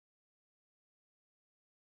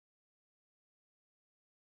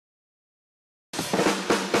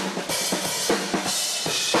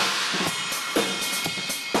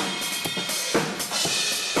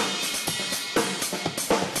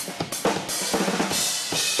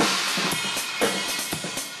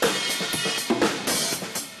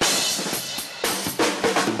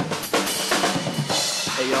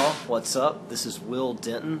What's up? This is Will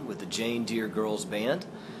Denton with the JaneDear Girls band.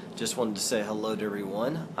 Just wanted to say hello to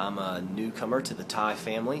everyone. I'm a newcomer to the Taye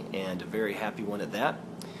family and a very happy one at that.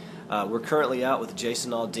 We're currently out with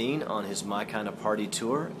Jason Aldean on his My Kind of Party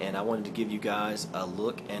tour, and I wanted to give you guys a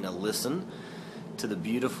look and a listen to the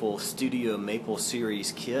beautiful StudioMaple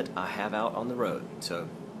series kit I have out on the road. So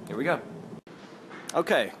here we go.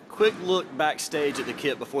 Okay, quick look backstage at the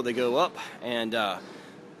kit before they go up, and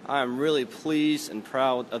I am really pleased and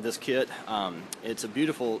proud of this kit. It's a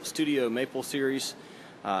beautiful StudioMaple series.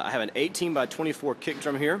 I have an 18 by 24 kick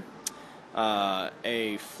drum here,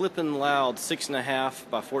 a flippin' loud 6.5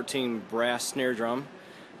 by 14 brass snare drum,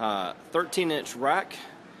 13-inch rack,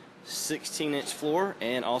 16-inch floor,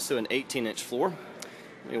 and also an 18-inch floor.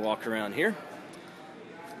 Let me walk around here.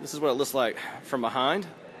 This is what it looks like from behind.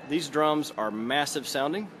 These drums are massive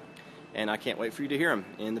sounding, and I can't wait for you to hear them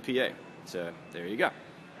in the PA. So there you go.